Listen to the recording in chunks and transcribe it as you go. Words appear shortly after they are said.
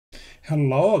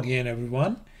Hello again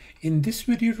everyone. In this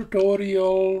video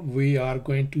tutorial we are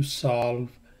going to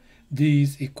solve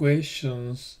these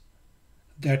equations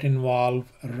that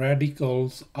involve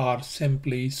radicals or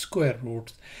simply square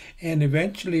roots, and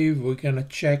eventually we're going to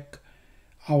check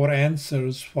our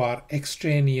answers for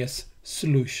extraneous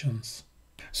solutions.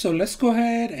 So let's go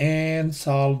ahead and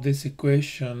solve this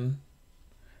equation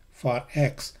for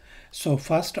x. So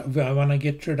first I want to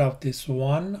get rid of this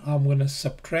 1. I'm going to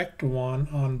subtract 1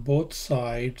 on both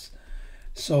sides.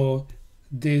 So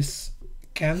this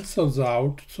cancels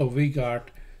out. So we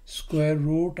got square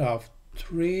root of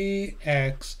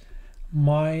 3x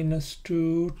minus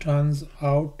 2 turns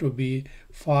out to be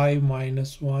 5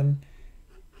 minus 1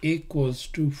 equals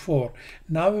to 4.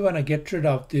 Now we want to get rid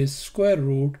of this square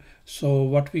root. So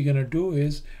what we're going to do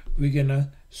is we're going to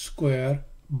square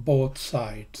both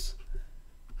sides.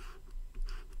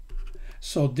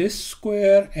 So this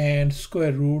square and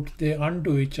square root, they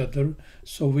undo each other.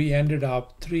 So we ended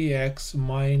up 3x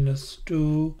minus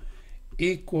 2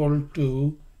 equal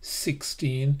to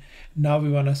 16. Now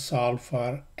we want to solve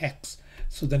for x.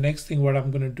 So the next thing what I'm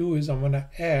going to do is I'm going to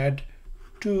add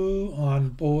 2 on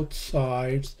both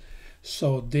sides.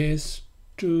 So this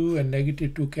 2 and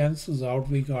negative 2 cancels out.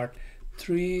 We got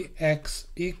 3x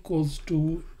equals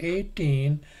to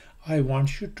 18. I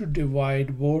want you to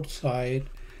divide both sides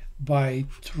by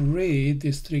 3.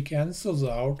 This 3 cancels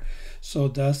out, so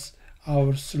thus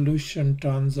our solution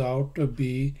turns out to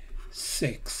be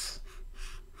 6.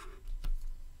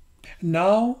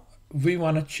 Now we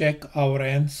want to check our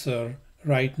answer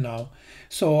right now.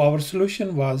 So our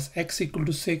solution was x equal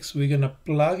to 6. We're going to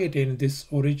plug it in this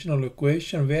original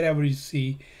equation. Wherever you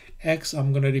see x,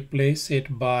 I'm going to replace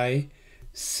it by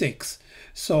 6.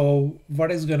 So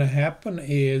what is going to happen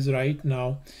is right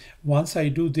now, once I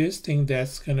do this thing,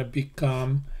 that's going to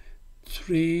become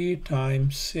 3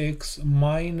 times 6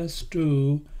 minus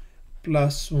 2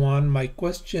 plus 1. My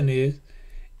question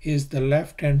is the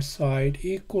left hand side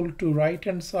equal to right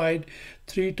hand side?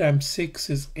 3 times 6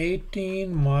 is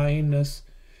 18 minus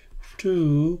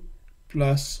 2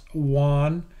 plus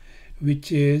 1,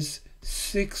 which is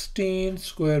 16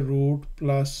 square root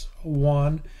plus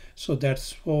 1. So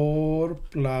that's 4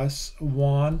 plus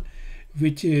 1,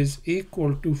 which is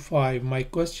equal to 5. My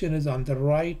question is on the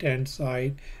right hand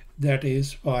side, that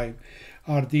is 5.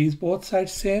 Are these both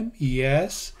sides same?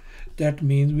 Yes. That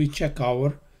means we check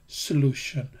our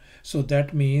solution. So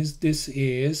that means this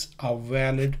is a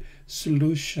valid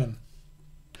solution.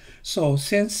 So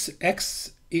since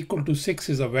x equal to 6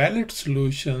 is a valid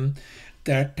solution,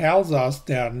 that tells us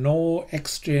there are no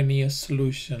extraneous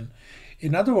solution.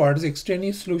 In other words,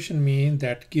 extraneous solution means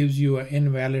that gives you an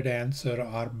invalid answer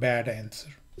or bad answer.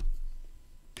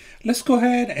 Let's go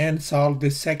ahead and solve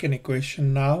this second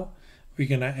equation now. We're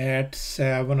going to add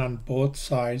 7 on both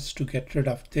sides to get rid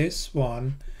of this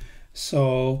one.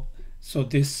 So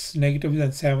this negative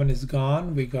and 7 is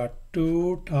gone. We got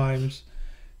 2 times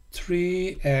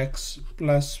 3x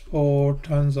plus 4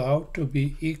 turns out to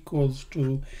be equals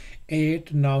to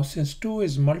 8. Now since 2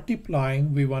 is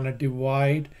multiplying, we want to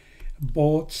divide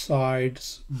both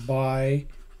sides by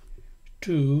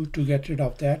 2 to get rid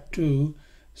of that 2.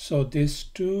 So this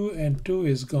 2 and 2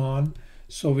 is gone.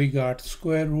 So we got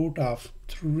square root of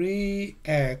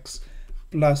 3x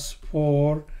plus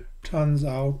 4 turns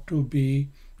out to be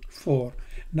 4.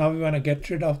 Now we want to get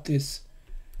rid of this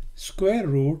square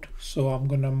root. So I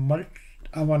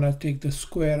want to take the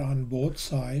square on both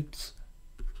sides.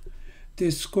 The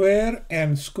square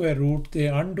and square root, they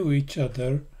undo each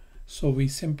other. So we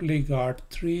simply got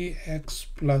 3x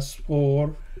plus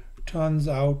 4 turns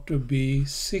out to be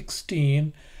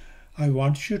 16. I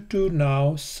want you to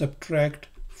now subtract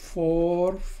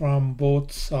 4 from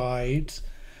both sides.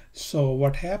 So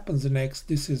what happens next?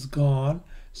 This is gone.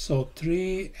 So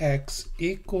 3x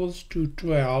equals to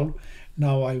 12.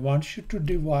 Now I want you to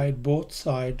divide both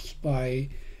sides by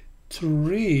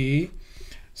 3.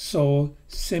 So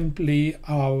simply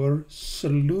our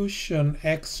solution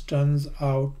x turns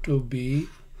out to be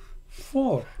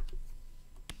 4.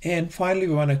 And finally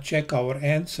we want to check our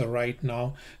answer right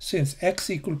now. Since x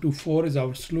equal to 4 is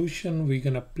our solution, we're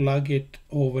going to plug it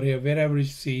over here. Wherever you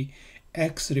see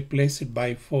x, replace it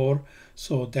by 4.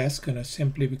 So that's going to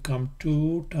simply become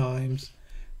 2 times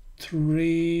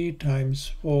 3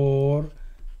 times 4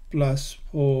 plus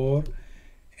 4.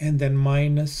 And then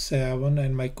minus 7,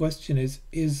 and my question is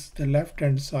the left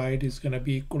hand side is going to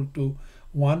be equal to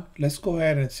 1. Let's go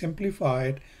ahead and simplify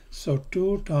it. So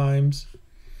 2 times,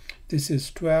 this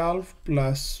is 12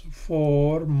 plus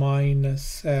 4 minus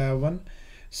 7.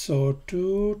 So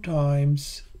 2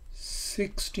 times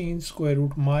 16 square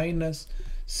root minus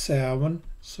 7.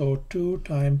 So 2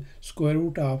 times square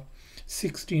root of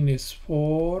 16 is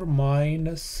 4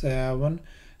 minus 7.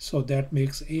 So that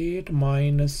makes 8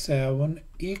 minus 7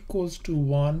 equals to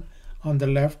 1 on the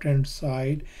left hand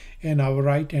side, and our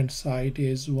right hand side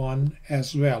is 1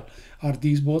 as well. Are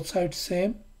these both sides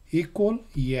same? Equal?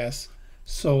 Yes.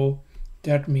 So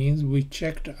that means we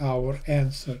checked our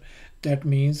answer. That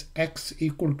means x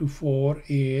equal to 4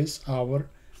 is our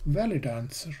valid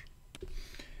answer.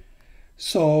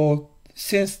 So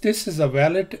since this is a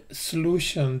valid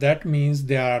solution, that means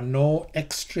there are no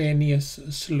extraneous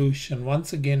solution.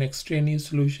 Once again, extraneous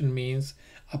solution means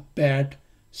a bad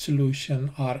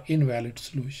solution or invalid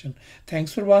solution.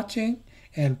 Thanks for watching,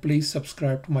 and please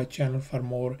subscribe to my channel for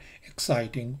more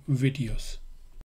exciting videos.